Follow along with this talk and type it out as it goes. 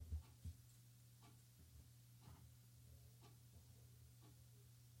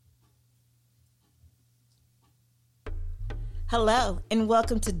Hello, and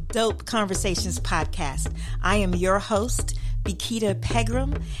welcome to Dope Conversations Podcast. I am your host, Bikita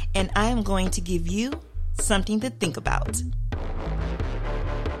Pegram, and I am going to give you something to think about.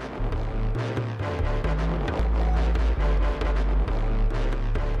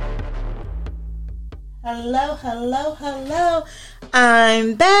 Hello.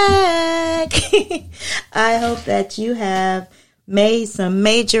 I'm back. I hope that you have made some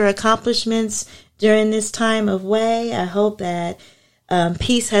major accomplishments during this time of way. I hope that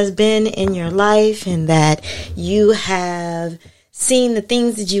peace has been in your life and that you have seen the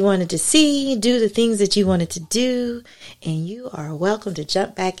things that you wanted to see, do the things that you wanted to do, and you are welcome to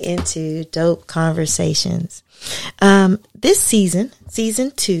jump back into Dope Conversations. This season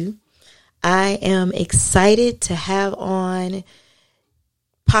 2, I am excited to have on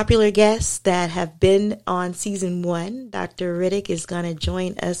popular guests that have been on season 1. Dr. Riddick is going to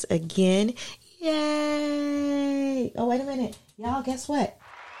join us again. Yay! Oh, wait a minute. Y'all, guess what?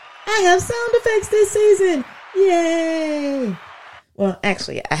 I have sound effects this season. Yay! Well,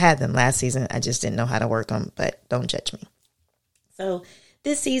 actually, I had them last season. I just didn't know how to work them, but don't judge me. So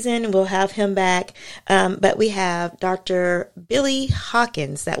this season, we'll have him back, but we have Dr. Billy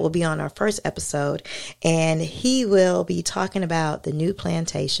Hawkins that will be on our first episode, and he will be talking about the new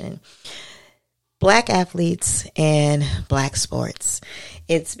plantation, Black athletes and Black sports.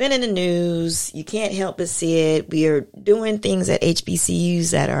 It's been in the news. You can't help but see it. We are doing things at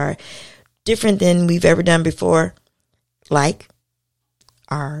HBCUs that are different than we've ever done before, like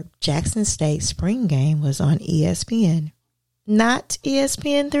our Jackson State spring game was on ESPN. Not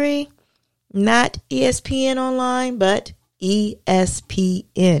ESPN3, not ESPN Online, but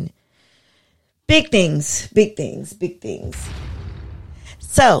ESPN. Big things.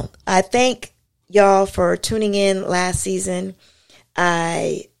 So I thank y'all for tuning in last season.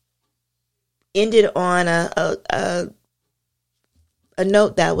 I ended on a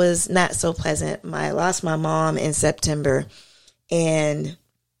note that was not so pleasant. I lost my mom in September, and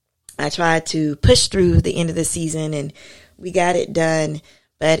I tried to push through the end of the season, and we got it done,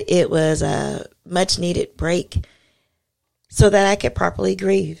 but it was a much needed break so that I could properly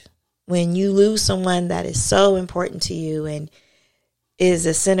grieve. When you lose someone that is so important to you and is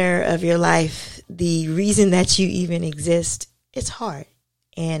the center of your life, the reason that you even exist, it's hard.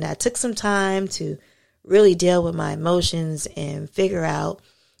 And I took some time to really deal with my emotions and figure out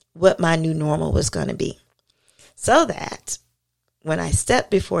what my new normal was going to be, so that when I step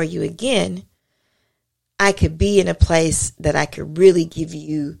before you again, I could be in a place that I could really give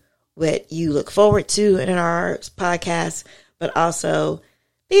you what you look forward to in our podcast, but also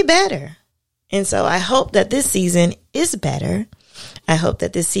be better. And so I hope that this season is better. I hope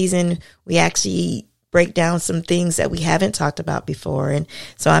that this season we actually break down some things that we haven't talked about before. And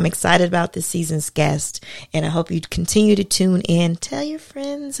so I'm excited about this season's guest, and I hope you continue to tune in. Tell your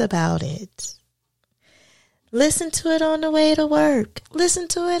friends about it. Listen to it on the way to work. Listen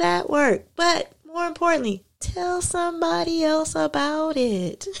to it at work. But more importantly, tell somebody else about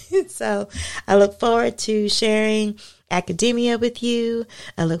it. So I look forward to sharing academia with you.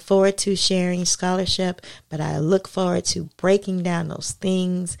 I look forward to sharing scholarship, but I look forward to breaking down those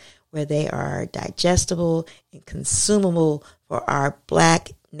things where they are digestible and consumable for our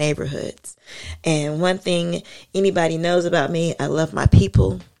Black neighborhoods. And one thing anybody knows about me, I love my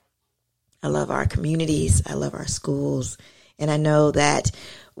people. I love our communities. I love our schools. And I know that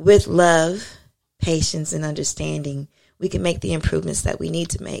with love, patience, and understanding, we can make the improvements that we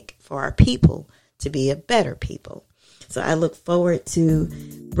need to make for our people to be a better people. So I look forward to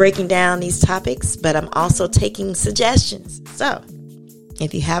breaking down these topics, but I'm also taking suggestions. So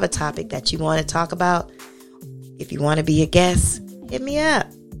if you have a topic that you want to talk about, if you want to be a guest, hit me up.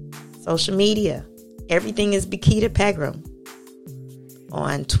 Social media, everything is Bikita Pegram.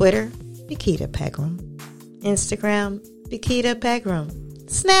 On Twitter, Bikita Pegram. Instagram, Bikita Pegram.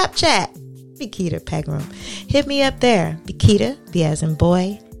 Snapchat, Bikita Pegram. Hit me up there. Bikita, B as in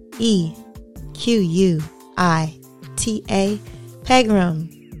boy, EQUITA, Pegram,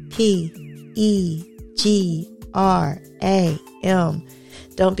 PEGRAM.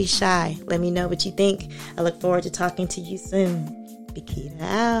 Don't be shy. Let me know what you think. I look forward to talking to you soon. Bikita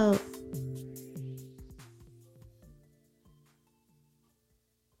out.